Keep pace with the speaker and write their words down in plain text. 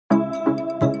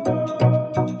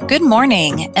Good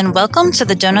morning, and welcome to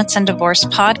the Donuts and Divorce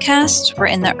podcast, where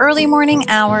in the early morning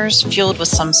hours, fueled with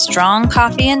some strong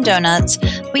coffee and donuts,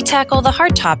 we tackle the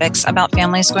hard topics about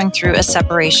families going through a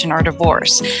separation or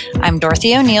divorce. I'm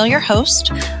Dorothy O'Neill, your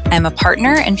host. I'm a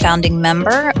partner and founding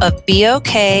member of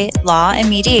BOK Law and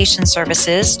Mediation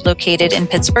Services, located in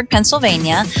Pittsburgh,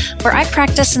 Pennsylvania, where I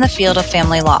practice in the field of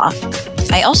family law.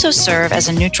 I also serve as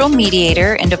a neutral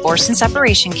mediator in divorce and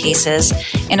separation cases,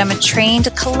 and I'm a trained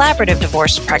collaborative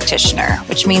divorce practitioner,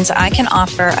 which means I can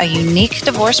offer a unique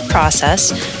divorce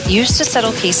process used to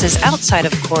settle cases outside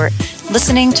of court,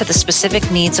 listening to the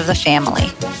specific needs of the family.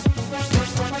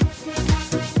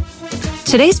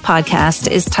 Today's podcast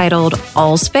is titled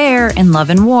All's Fair in Love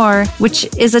and War, which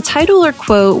is a title or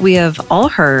quote we have all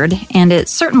heard, and it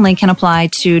certainly can apply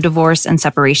to divorce and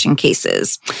separation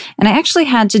cases. And I actually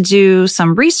had to do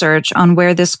some research on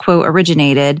where this quote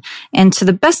originated, and to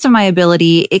the best of my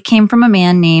ability, it came from a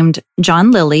man named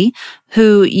John Lyly,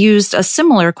 who used a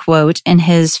similar quote in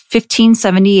his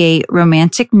 1578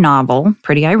 romantic novel,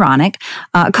 pretty ironic,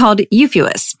 called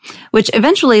Euphues, which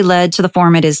eventually led to the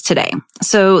form it is today.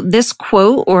 So this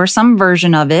quote, or some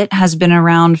version of it, has been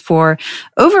around for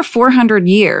over 400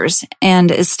 years and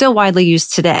is still widely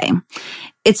used today.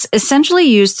 It's essentially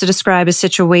used to describe a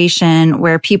situation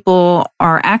where people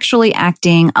are actually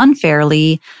acting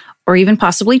unfairly or even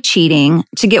possibly cheating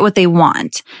to get what they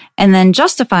want, and then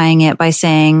justifying it by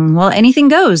saying, well, anything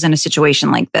goes in a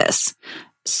situation like this.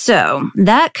 So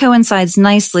that coincides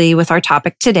nicely with our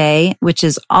topic today, which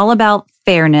is all about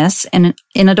fairness in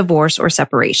a divorce or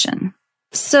separation.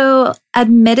 So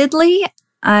admittedly,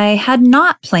 I had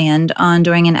not planned on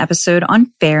doing an episode on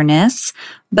fairness,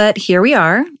 but here we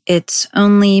are. It's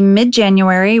only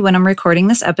mid-January when I'm recording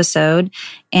this episode,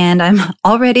 and I'm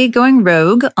already going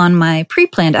rogue on my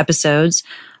pre-planned episodes,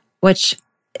 which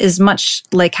is much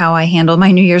like how I handle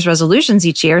my New Year's resolutions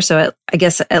each year, so I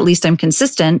guess at least I'm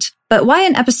consistent. But why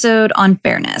an episode on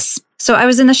fairness? So I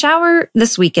was in the shower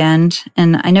this weekend,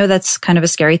 and I know that's kind of a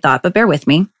scary thought, but bear with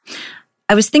me.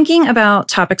 I was thinking about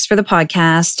topics for the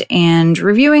podcast and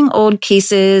reviewing old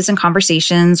cases and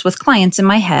conversations with clients in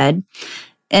my head.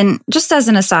 And just as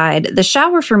an aside, the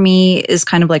shower for me is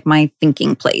kind of like my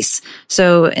thinking place.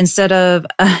 So instead of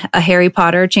a Harry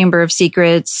Potter chamber of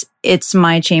secrets, it's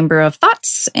my chamber of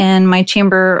thoughts and my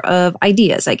chamber of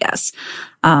ideas, I guess.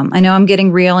 I know I'm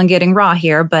getting real and getting raw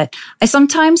here, but I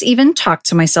sometimes even talk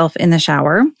to myself in the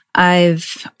shower.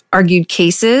 I've argued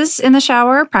cases in the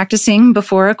shower, practicing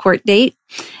before a court date.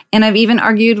 And I've even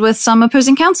argued with some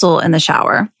opposing counsel in the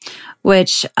shower,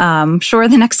 which I'm sure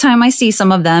the next time I see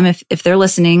some of them, if they're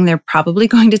listening, they're probably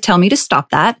going to tell me to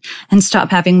stop that and stop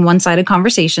having one-sided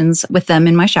conversations with them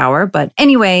in my shower. But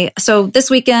anyway, so this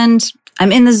weekend,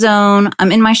 I'm in the zone,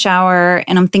 I'm in my shower,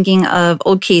 and I'm thinking of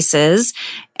old cases.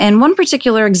 And one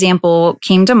particular example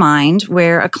came to mind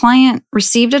where a client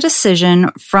received a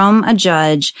decision from a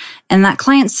judge, and that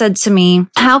client said to me,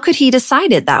 how could he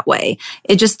decide it that way?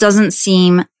 It just doesn't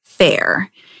seem fair.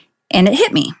 And it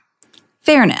hit me.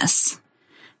 Fairness.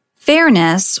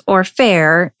 Fairness, or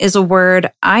fair, is a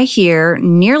word I hear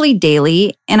nearly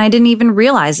daily, and I didn't even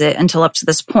realize it until up to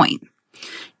this point.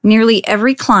 Nearly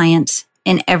every client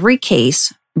in every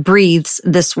case breathes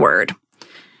this word.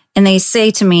 And they say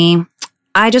to me,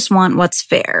 I just want what's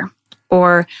fair.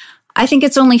 Or, I think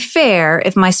it's only fair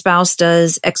if my spouse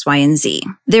does X, Y, and Z.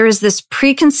 There is this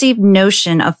preconceived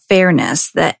notion of fairness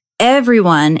that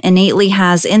everyone innately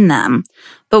has in them.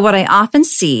 But what I often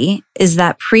see is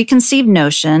that preconceived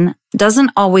notion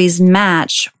doesn't always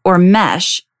match or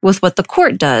mesh with what the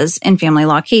court does in family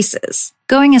law cases.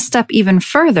 Going a step even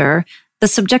further, the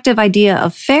subjective idea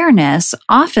of fairness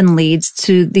often leads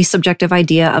to the subjective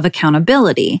idea of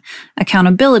accountability.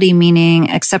 Accountability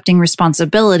meaning accepting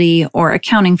responsibility or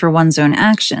accounting for one's own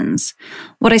actions.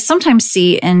 What I sometimes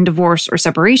see in divorce or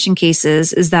separation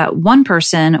cases is that one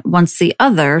person wants the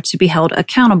other to be held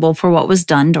accountable for what was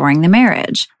done during the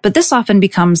marriage. But this often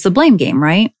becomes the blame game,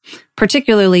 right?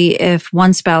 Particularly if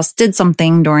one spouse did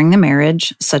something during the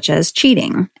marriage, such as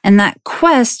cheating. And that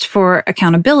quest for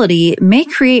accountability may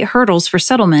create hurdles for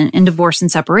settlement in divorce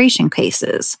and separation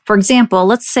cases. For example,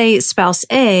 let's say spouse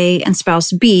A and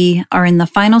spouse B are in the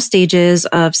final stages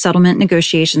of settlement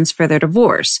negotiations for their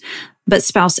divorce. But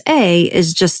spouse A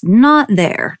is just not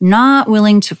there, not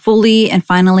willing to fully and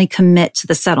finally commit to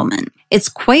the settlement. It's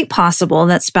quite possible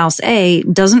that spouse A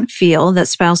doesn't feel that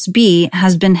spouse B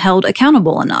has been held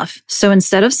accountable enough. So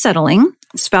instead of settling,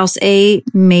 spouse A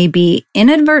may be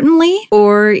inadvertently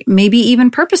or maybe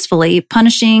even purposefully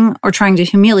punishing or trying to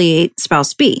humiliate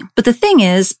spouse B. But the thing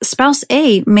is, spouse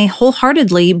A may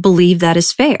wholeheartedly believe that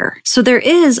is fair. So there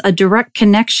is a direct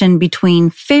connection between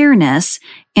fairness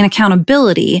and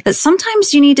accountability that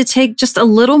sometimes you need to take just a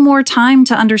little more time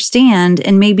to understand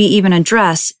and maybe even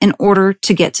address in order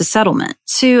to get to settlement.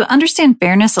 To understand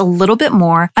fairness a little bit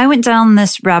more, I went down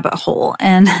this rabbit hole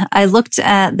and I looked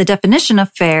at the definition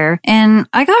of fair and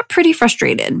I got pretty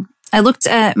frustrated. I looked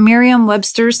at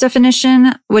Merriam-Webster's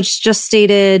definition, which just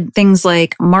stated things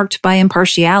like marked by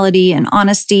impartiality and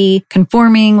honesty,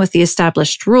 conforming with the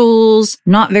established rules,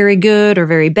 not very good or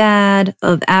very bad,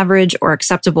 of average or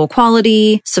acceptable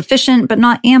quality, sufficient but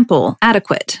not ample,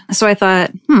 adequate. So I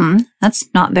thought, that's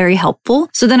not very helpful.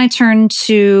 So then I turned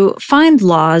to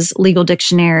FindLaw's legal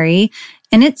dictionary,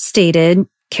 and it stated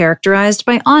characterized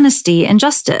by honesty and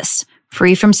justice,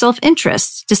 free from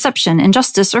self-interest, deception,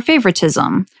 injustice, or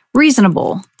favoritism.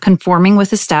 Reasonable, conforming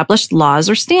with established laws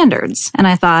or standards. And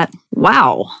I thought,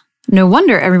 wow, no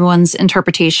wonder everyone's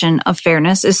interpretation of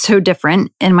fairness is so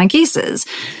different in my cases.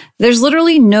 There's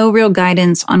literally no real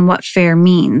guidance on what fair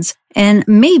means. And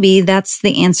maybe that's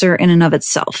the answer in and of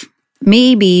itself.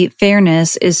 Maybe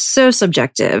fairness is so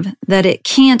subjective that it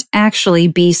can't actually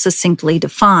be succinctly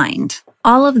defined.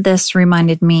 All of this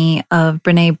reminded me of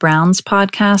Brené Brown's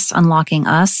podcast, Unlocking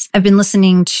Us. I've been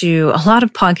listening to a lot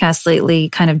of podcasts lately,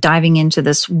 kind of diving into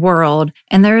this world,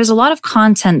 and there is a lot of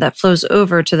content that flows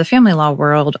over to the family law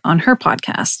world on her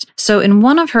podcast. So in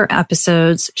one of her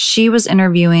episodes, she was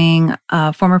interviewing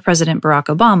former President Barack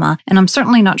Obama, and I'm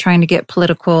certainly not trying to get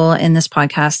political in this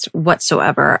podcast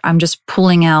whatsoever. I'm just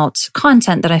pulling out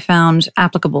content that I found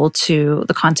applicable to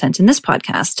the content in this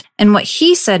podcast. And what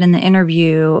he said in the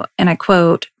interview, and I quote,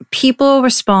 people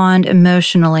respond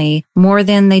emotionally more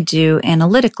than they do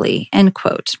analytically, end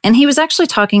quote. And he was actually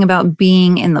talking about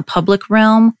being in the public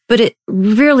realm, but it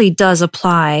really does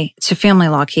apply to family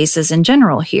law cases in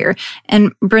general here.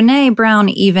 And Brené Brown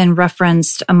even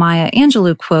referenced a Maya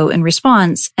Angelou quote in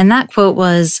response. And that quote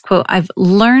was, quote, I've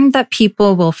learned that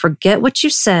people will forget what you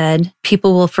said.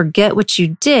 People will forget what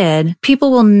you did.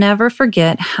 People will never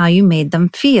forget how you made them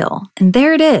feel. And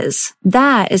there it is.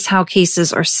 That is how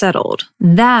cases are settled.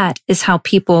 That is how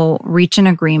people reach an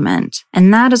agreement.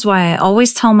 And that is why I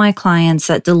always tell my clients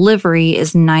that delivery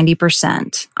is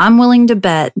 90%. I'm willing to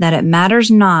bet that it matters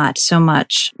not so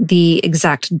much the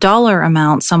exact dollar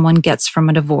amount someone gets from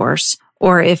a divorce,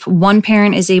 or if one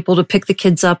parent is able to pick the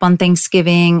kids up on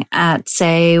Thanksgiving at,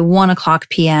 say, 1:00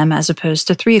 p.m. as opposed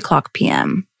to 3:00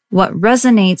 p.m. What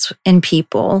resonates in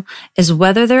people is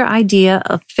whether their idea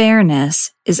of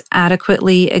fairness is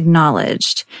adequately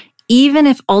acknowledged, even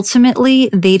if ultimately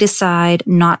they decide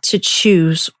not to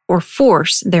choose or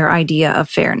force their idea of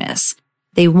fairness.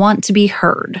 They want to be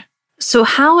heard. So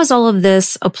how is all of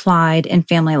this applied in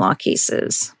family law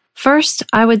cases? First,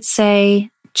 I would say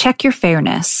check your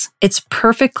fairness. It's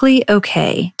perfectly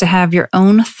okay to have your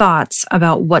own thoughts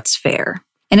about what's fair.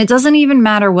 And it doesn't even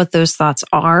matter what those thoughts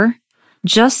are.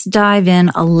 Just dive in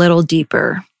a little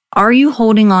deeper. Are you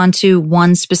holding on to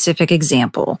one specific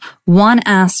example, one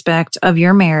aspect of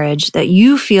your marriage that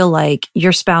you feel like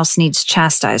your spouse needs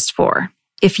chastised for?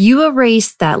 If you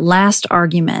erased that last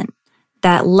argument,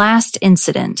 that last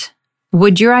incident,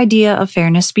 would your idea of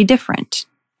fairness be different?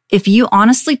 If you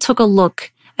honestly took a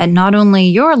look at not only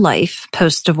your life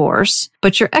post-divorce,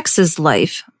 but your ex's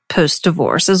life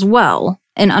post-divorce as well,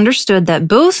 and understood that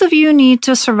both of you need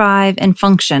to survive and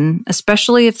function,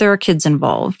 especially if there are kids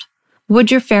involved, would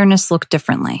your fairness look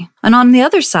differently? And on the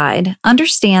other side,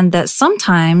 understand that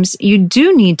sometimes you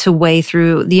do need to weigh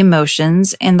through the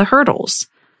emotions and the hurdles.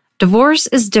 Divorce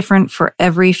is different for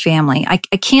every family. I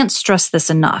can't stress this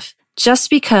enough. Just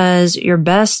because your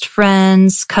best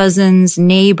friend's cousin's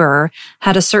neighbor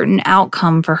had a certain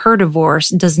outcome for her divorce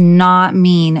does not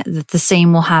mean that the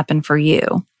same will happen for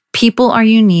you. People are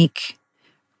unique.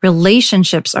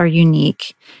 Relationships are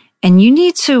unique. And you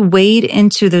need to wade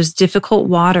into those difficult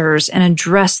waters and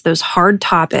address those hard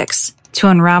topics to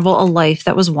unravel a life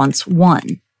that was once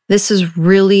won. This is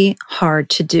really hard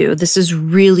to do. This is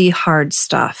really hard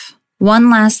stuff. One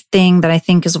last thing that I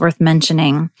think is worth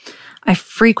mentioning. I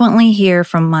frequently hear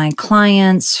from my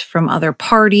clients, from other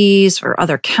parties or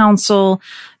other counsel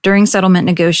during settlement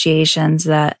negotiations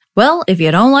that, well, if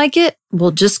you don't like it,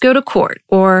 we'll just go to court.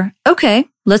 Or, okay,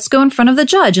 let's go in front of the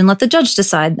judge and let the judge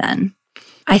decide then.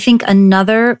 I think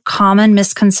another common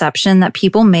misconception that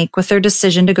people make with their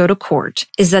decision to go to court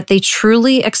is that they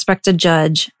truly expect a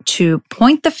judge to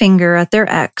point the finger at their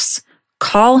ex,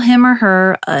 call him or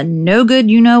her a no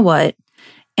good you-know-what,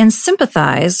 and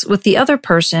sympathize with the other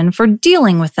person for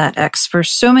dealing with that ex for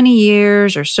so many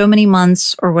years or so many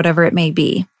months or whatever it may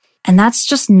be. And that's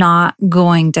just not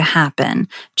going to happen.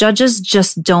 Judges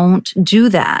just don't do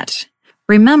that.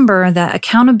 Remember that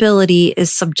accountability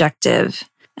is subjective.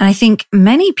 And I think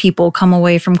many people come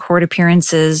away from court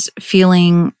appearances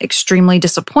feeling extremely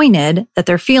disappointed that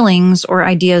their feelings or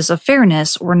ideas of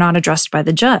fairness were not addressed by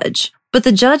the judge. But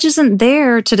the judge isn't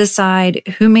there to decide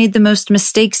who made the most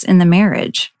mistakes in the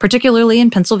marriage, particularly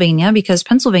in Pennsylvania, because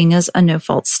Pennsylvania is a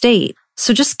no-fault state.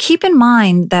 So just keep in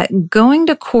mind that going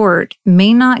to court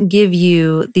may not give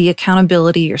you the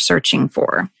accountability you're searching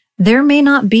for. There may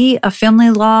not be a family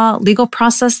law legal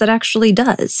process that actually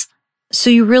does. So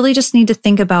you really just need to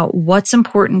think about what's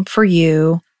important for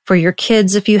you, for your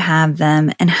kids if you have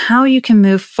them, and how you can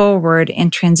move forward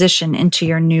and transition into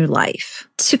your new life.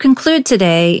 To conclude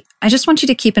today, I just want you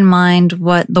to keep in mind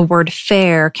what the word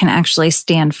fair can actually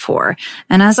stand for.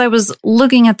 And as I was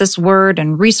looking at this word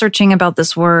and researching about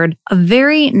this word, a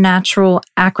very natural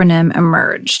acronym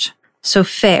emerged. So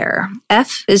FAIR.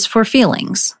 F is for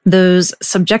feelings. Those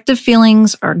subjective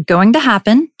feelings are going to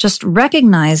happen. Just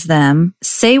recognize them,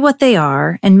 say what they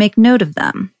are, and make note of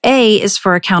them. A is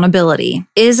for accountability.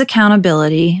 Is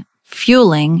accountability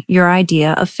fueling your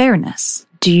idea of fairness?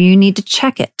 Do you need to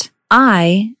check it?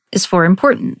 I is for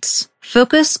importance.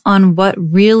 Focus on what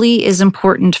really is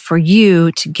important for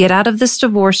you to get out of this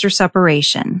divorce or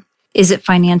separation. Is it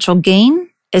financial gain?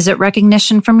 Is it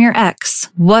recognition from your ex?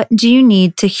 What do you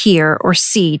need to hear or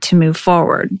see to move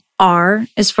forward? R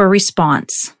is for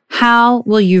response. How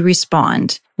will you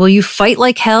respond? Will you fight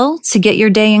like hell to get your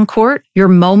day in court, your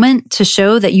moment to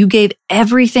show that you gave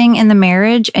everything in the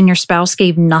marriage and your spouse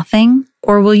gave nothing?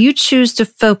 Or will you choose to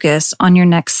focus on your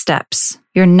next steps,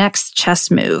 your next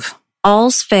chess move?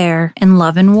 All's fair in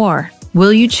love and war.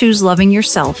 Will you choose loving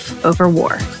yourself over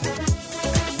war?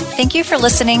 Thank you for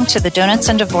listening to the Donuts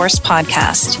and Divorce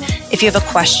podcast. If you have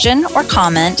a question or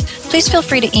comment, please feel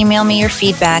free to email me your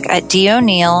feedback at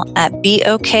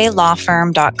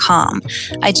doneal@boklawfirm.com.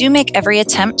 I do make every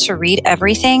attempt to read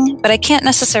everything, but I can't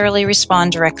necessarily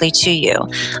respond directly to you.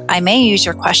 I may use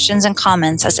your questions and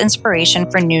comments as inspiration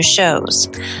for new shows.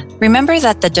 Remember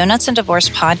that the Donuts and Divorce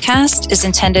podcast is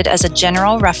intended as a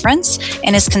general reference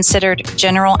and is considered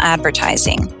general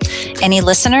advertising. Any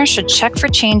listener should check for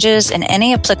changes in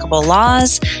any applicable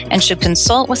laws and should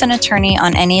consult with an attorney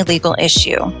on any legal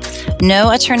issue.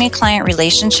 No attorney-client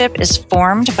relationship is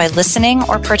formed by listening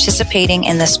or participating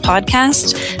in this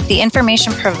podcast. The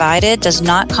information provided does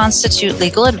not constitute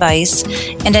legal advice,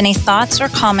 and any thoughts or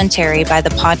commentary by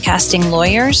the podcasting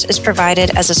lawyers is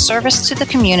provided as a service to the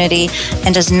community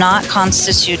and does not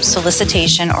constitute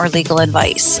solicitation or legal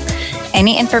advice.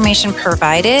 Any information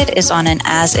provided is on an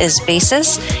as-is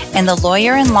basis, and the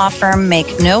lawyer and law firm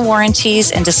make no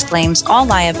warranties and disclaims all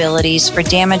liabilities for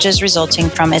damages resulting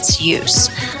from its use.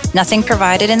 Nothing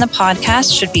provided in the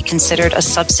podcast should be considered a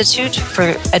substitute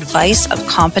for advice of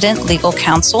competent legal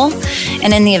counsel,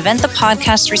 and in the event the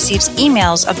podcast receives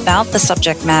emails about the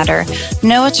subject matter,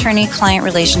 no attorney-client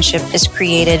relationship is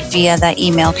created via that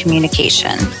email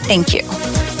communication. Thank you.